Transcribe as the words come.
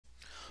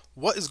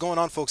What is going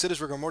on, folks? It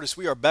is Rigor Mortis.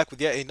 We are back with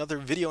yet another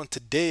video, and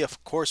today,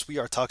 of course, we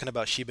are talking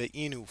about Shiba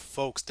Inu.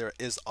 Folks, there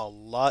is a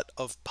lot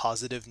of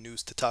positive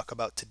news to talk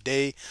about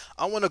today.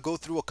 I want to go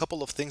through a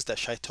couple of things that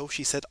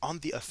Shytoshi said on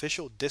the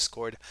official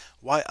Discord,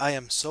 why I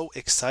am so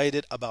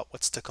excited about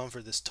what's to come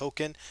for this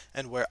token,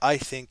 and where I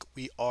think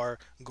we are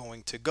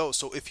going to go.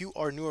 So if you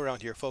are new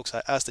around here, folks,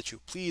 I ask that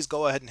you please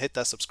go ahead and hit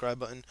that subscribe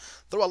button.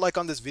 Throw a like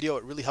on this video.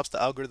 It really helps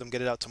the algorithm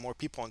get it out to more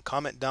people, and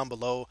comment down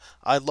below.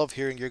 I love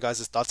hearing your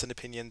guys' thoughts and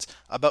opinions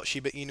about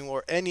Shiba Inu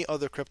or any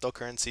other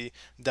cryptocurrency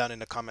down in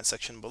the comment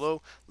section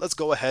below. Let's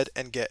go ahead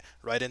and get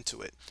right into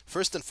it.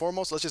 First and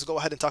foremost, let's just go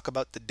ahead and talk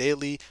about the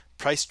daily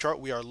price chart.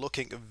 We are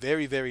looking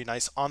very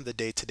nice on the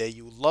day today.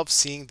 You love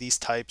seeing these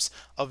types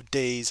of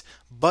days,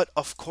 but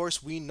of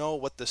course we know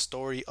what the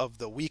story of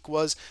the week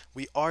was.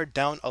 We are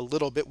down a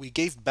little bit. We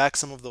gave back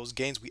some of those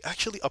gains. We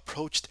actually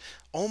approached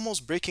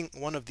almost breaking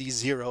one of these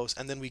zeros,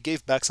 and then we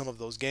gave back some of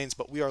those gains,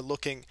 but we are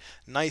looking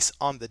nice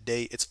on the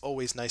day. It's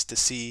always nice to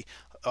see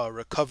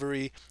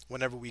recovery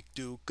whenever we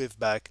do give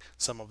back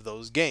some of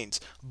those gains.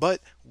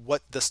 But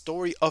what the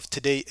story of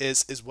today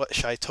is what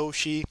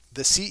Shytoshi,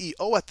 the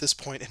CEO at this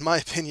point, in my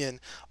opinion,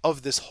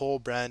 of this whole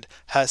brand,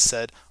 has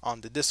said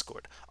on the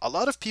Discord. A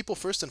lot of people,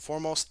 first and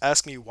foremost,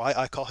 ask me why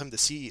I call him the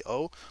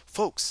CEO.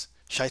 Folks,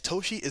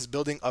 Shytoshi is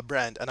building a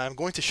brand, and I'm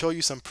going to show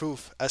you some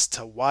proof as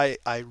to why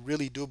I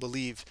really do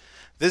believe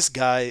this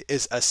guy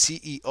is a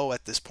CEO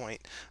at this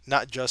point,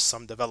 not just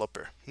some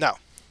developer. Now,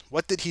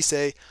 what did he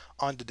say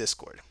on the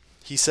Discord?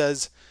 He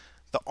says,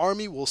 "The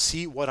army will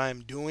see what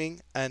I'm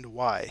doing and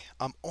why.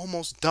 I'm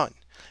almost done.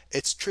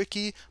 It's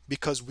tricky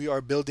because we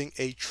are building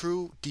a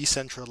true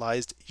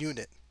decentralized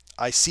unit.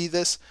 I see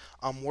this.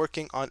 I'm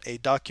working on a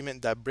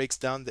document that breaks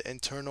down the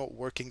internal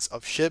workings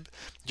of SHIB.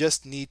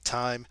 Just need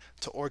time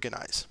to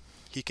organize."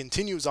 He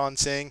continues on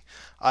saying,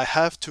 "I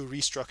have to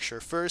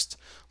restructure first.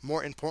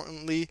 More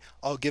importantly,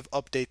 I'll give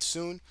updates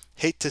soon.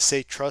 Hate to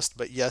say trust,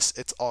 but yes,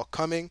 it's all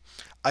coming.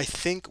 I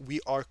think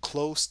we are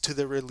close to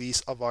the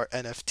release of our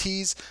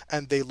NFTs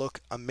and they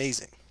look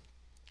amazing.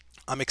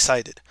 I'm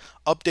excited.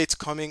 Updates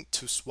coming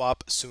to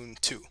swap soon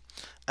too.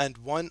 And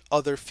one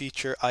other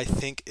feature I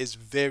think is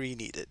very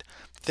needed.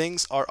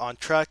 Things are on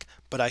track,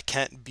 but I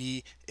can't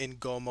be in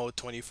go mode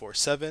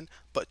 24/7,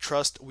 but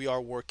trust we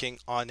are working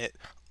on it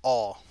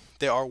all."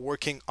 They are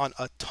working on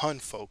a ton,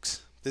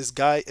 folks. This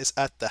guy is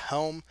at the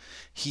helm.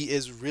 He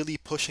is really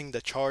pushing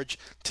the charge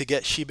to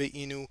get Shiba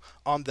Inu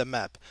on the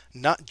map.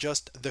 Not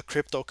just the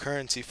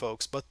cryptocurrency,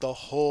 folks, but the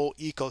whole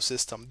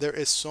ecosystem. There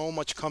is so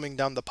much coming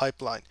down the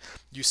pipeline.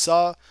 You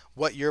saw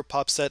what your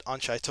pop said on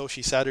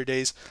Shytoshi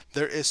Saturdays.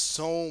 There is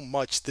so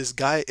much. This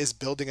guy is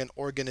building an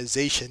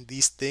organization.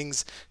 These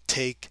things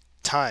take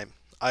time.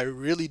 I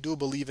really do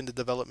believe in the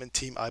development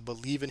team. I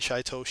believe in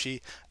Shytoshi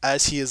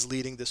as he is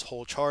leading this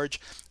whole charge,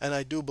 and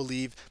I do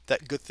believe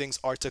that good things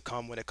are to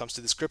come when it comes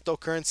to this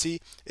cryptocurrency.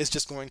 It's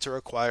just going to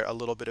require a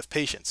little bit of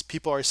patience.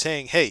 People are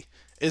saying, hey,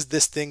 is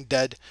this thing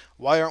dead?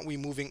 Why aren't we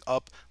moving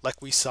up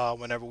like we saw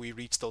whenever we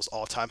reached those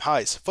all-time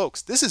highs?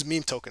 Folks, this is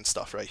meme token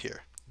stuff right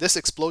here. This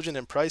explosion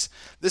in price,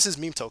 this is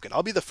meme token.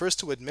 I'll be the first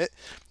to admit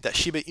that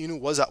Shiba Inu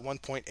was at one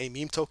point a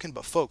meme token,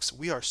 but folks,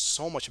 we are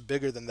so much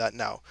bigger than that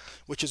now,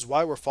 which is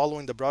why we're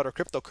following the broader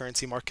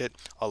cryptocurrency market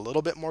a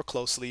little bit more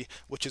closely,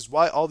 which is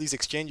why all these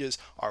exchanges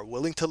are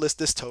willing to list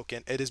this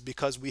token. It is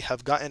because we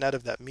have gotten out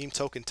of that meme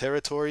token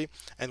territory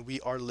and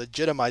we are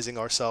legitimizing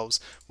ourselves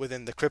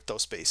within the crypto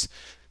space.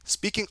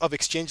 Speaking of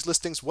exchange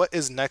listings, what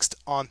is next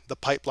on the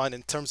pipeline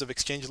in terms of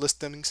exchange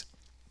listings?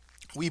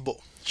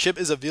 Webull. SHIB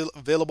is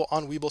available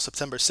on Webull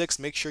September 6th.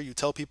 Make sure you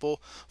tell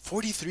people.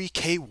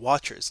 43K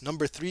watchers.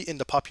 Number 3 in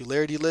the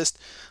popularity list.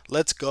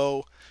 Let's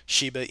go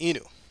Shiba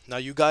Inu. Now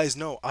you guys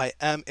know I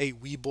am a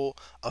Webull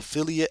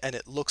affiliate, and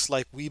it looks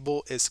like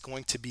Webull is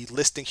going to be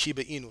listing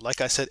Shiba Inu.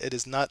 Like I said, it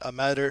is not a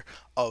matter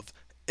of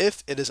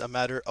if, it is a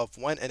matter of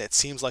when, and it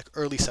seems like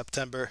early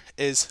September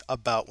is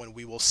about when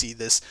we will see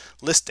this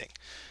listing.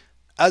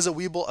 As a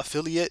Webull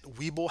affiliate,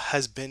 Webull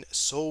has been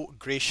so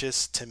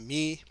gracious to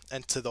me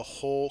and to the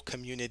whole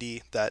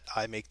community that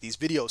I make these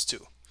videos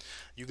to.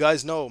 You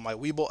guys know my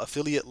Webull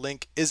affiliate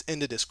link is in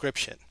the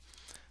description.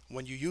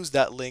 When you use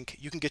that link,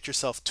 you can get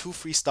yourself 2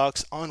 free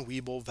stocks on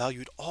Webull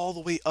valued all the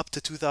way up to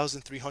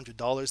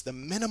 $2,300. The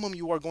minimum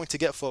you are going to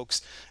get,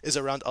 folks, is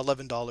around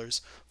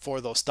 $11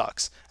 for those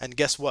stocks. And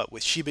guess what?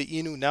 With Shiba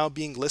Inu now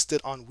being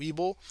listed on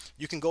Webull,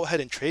 you can go ahead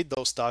and trade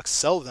those stocks,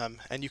 sell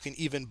them, and you can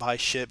even buy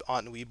SHIB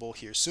on Webull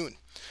here soon.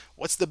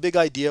 What's the big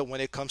idea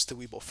when it comes to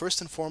Webull?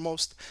 First and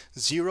foremost,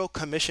 0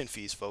 commission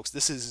fees, folks.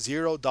 This is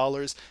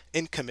 $0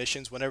 in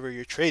commissions whenever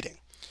you're trading.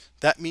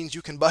 That means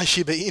you can buy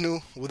Shiba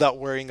Inu without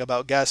worrying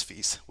about gas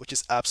fees, which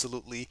is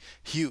absolutely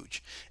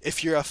huge.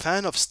 If you're a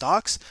fan of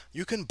stocks,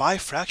 you can buy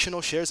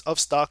fractional shares of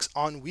stocks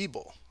on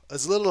Webull,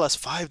 as little as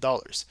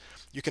 $5.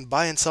 You can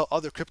buy and sell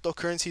other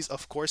cryptocurrencies,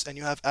 of course, and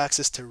you have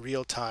access to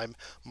real-time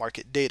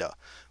market data.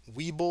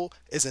 Webull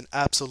is an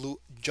absolute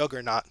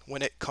juggernaut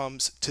when it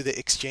comes to the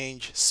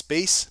exchange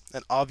space,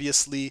 and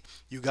obviously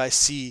you guys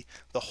see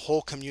the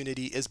whole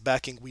community is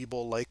backing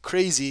Webull like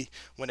crazy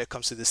when it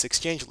comes to this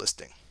exchange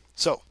listing.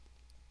 So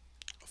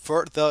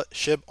for the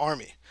SHIB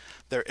army.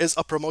 There is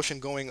a promotion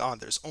going on.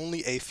 There's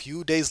only a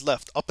few days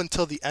left up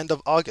until the end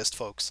of August,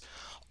 folks.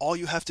 All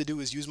you have to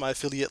do is use my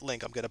affiliate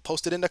link. I'm going to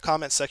post it in the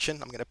comment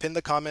section. I'm going to pin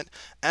the comment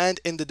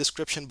and in the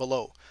description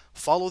below.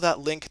 Follow that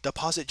link,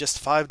 deposit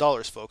just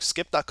 $5, folks.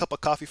 Skip that cup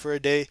of coffee for a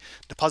day,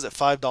 deposit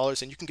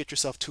 $5, and you can get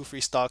yourself 2 free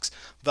stocks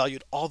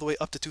valued all the way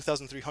up to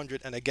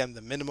 2,300. And again,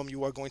 the minimum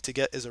you are going to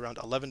get is around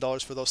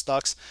 $11 for those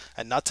stocks.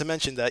 And not to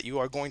mention that you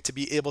are going to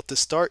be able to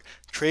start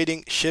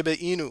trading Shiba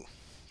Inu,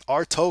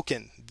 our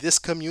token, this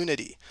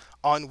community,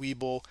 on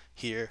Webull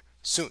here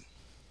soon.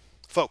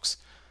 Folks,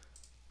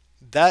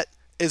 that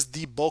is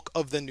the bulk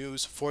of the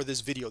news for this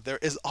video. There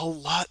is a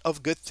lot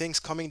of good things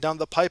coming down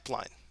the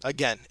pipeline.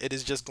 Again, it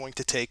is just going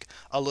to take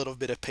a little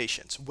bit of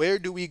patience. Where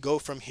do we go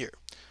from here?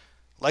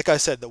 Like I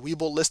said, the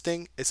Webull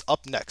listing is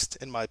up next.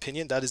 In my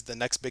opinion, that is the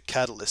next big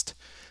catalyst.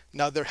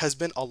 Now, there has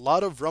been a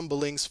lot of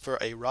rumblings for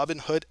a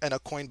Robinhood and a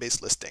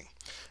Coinbase listing.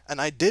 And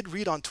I did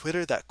read on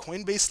Twitter that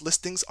Coinbase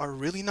listings are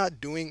really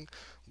not doing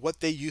what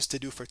they used to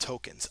do for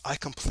tokens. I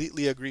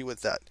completely agree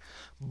with that.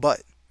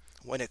 But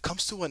when it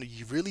comes to a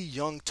really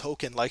young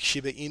token like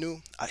Shiba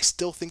Inu, I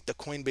still think the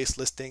Coinbase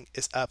listing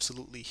is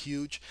absolutely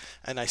huge.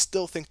 And I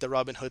still think the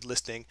Robinhood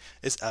listing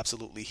is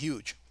absolutely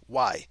huge.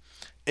 Why?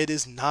 It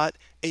is not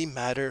a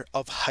matter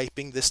of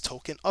hyping this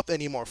token up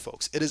anymore,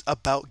 folks. It is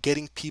about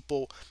getting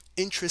people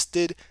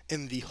interested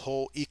in the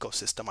whole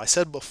ecosystem. I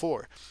said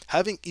before,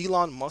 having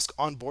Elon Musk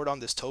on board on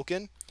this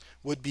token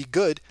would be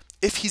good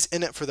if he's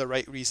in it for the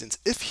right reasons,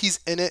 if he's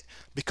in it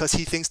because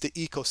he thinks the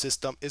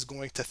ecosystem is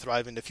going to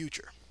thrive in the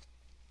future.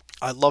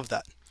 I love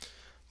that.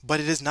 But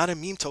it is not a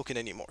meme token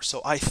anymore.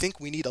 So I think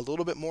we need a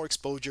little bit more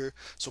exposure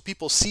so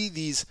people see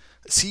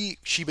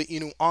Shiba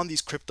Inu on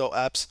these crypto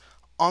apps,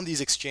 on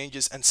these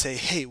exchanges, and say,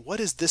 hey, what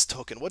is this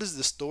token? What is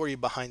the story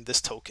behind this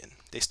token?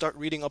 They start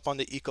reading up on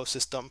the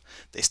ecosystem.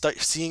 They start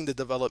seeing the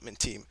development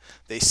team.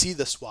 They see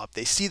the swap.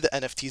 They see the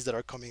NFTs that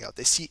are coming out.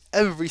 They see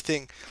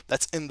everything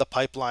that's in the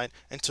pipeline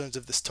in terms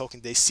of this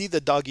token. They see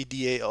the Doggy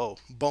DAO,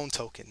 Bone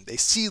token. They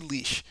see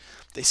Leash.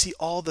 They see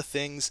all the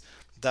things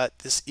that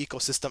this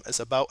ecosystem is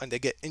about, and they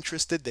get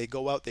interested. They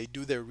go out, they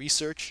do their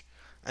research,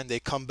 and they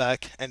come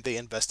back and they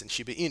invest in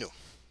Shiba Inu.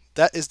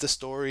 That is the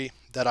story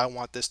that I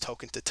want this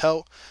token to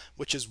tell,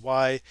 which is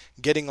why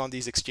getting on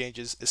these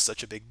exchanges is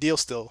such a big deal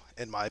still,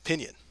 in my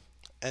opinion.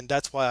 And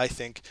that's why I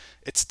think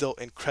it's still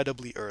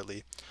incredibly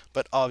early,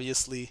 but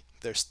obviously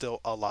there's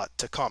still a lot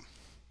to come.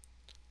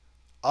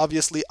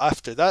 Obviously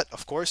after that,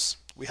 of course,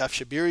 we have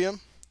Shibarium,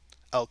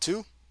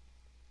 L2.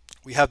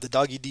 We have the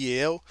Doggy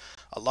DAO.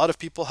 A lot of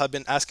people have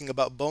been asking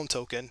about Bone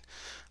token.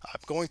 I'm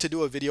going to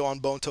do a video on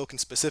Bone token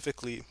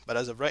specifically, but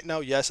as of right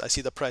now, yes, I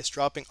see the price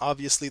dropping.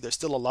 Obviously, there's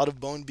still a lot of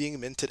Bone being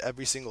minted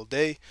every single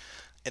day.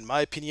 In my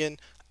opinion,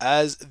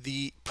 as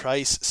the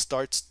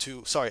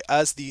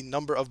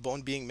number of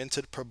Bone being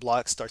minted per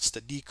block starts to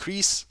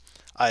decrease,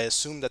 I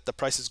assume that the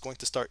price is going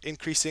to start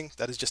increasing.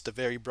 That is just a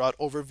very broad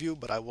overview,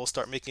 but I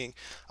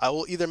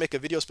will either make a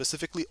video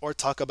specifically or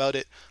talk about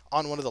it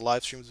on one of the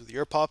live streams with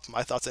Earpop,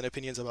 my thoughts and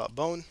opinions about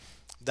Bone.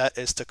 That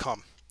is to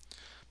come.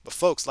 But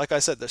folks, like I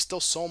said, there's still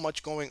so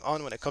much going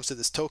on when it comes to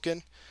this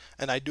token,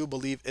 and I do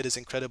believe it is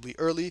incredibly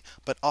early,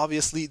 but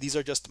obviously these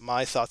are just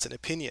my thoughts and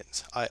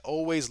opinions. I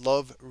always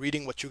love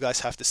reading what you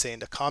guys have to say in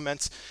the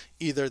comments,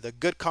 either the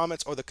good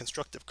comments or the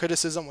constructive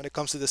criticism. When it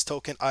comes to this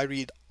token, I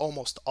read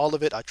almost all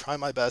of it. I try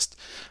my best.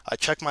 I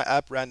check my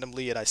app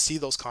randomly and I see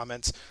those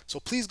comments. So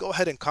please go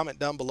ahead and comment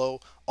down below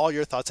all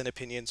your thoughts and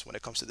opinions when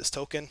it comes to this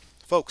token.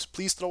 Folks,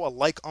 please throw a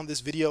like on this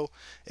video.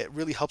 It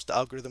really helps the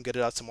algorithm get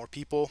it out to more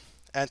people.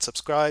 And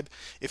subscribe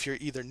if you're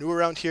either new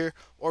around here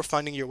or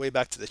finding your way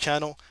back to the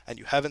channel and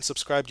you haven't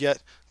subscribed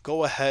yet.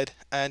 Go ahead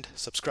and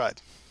subscribe.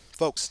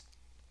 Folks,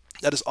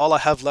 that is all I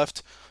have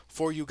left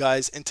for you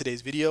guys in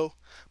today's video.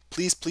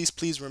 Please, please,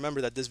 please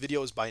remember that this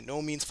video is by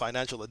no means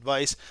financial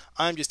advice.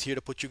 I'm just here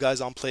to put you guys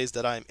on plays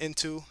that I am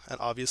into, and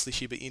obviously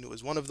Shiba Inu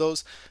is one of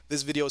those.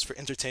 This video is for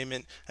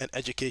entertainment and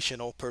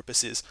educational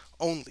purposes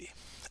only.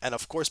 And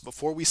of course,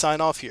 before we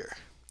sign off here,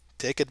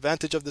 take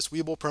advantage of this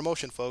Webull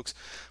promotion, folks.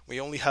 We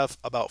only have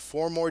about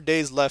 4 more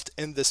days left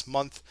in this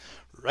month.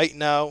 Right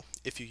now,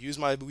 if you use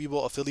my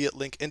Webull affiliate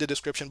link in the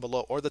description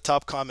below or the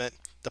top comment,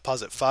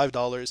 deposit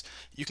 $5,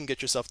 you can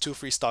get yourself 2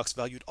 free stocks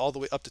valued all the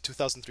way up to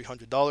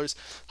 $2,300.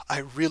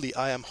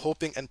 I am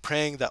hoping and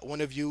praying that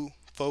one of you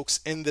folks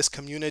in this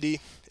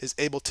community is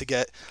able to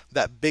get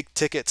that big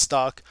ticket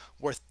stock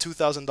worth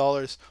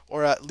 $2,000,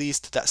 or at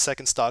least that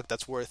second stock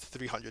that's worth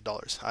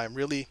 $300. I am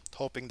really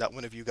hoping that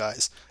one of you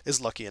guys is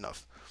lucky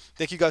enough.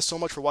 Thank you guys so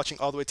much for watching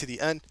all the way to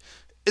the end.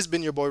 It's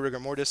been your boy Rigor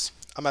Mortis.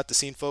 I'm at the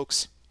scene,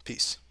 folks.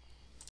 Peace.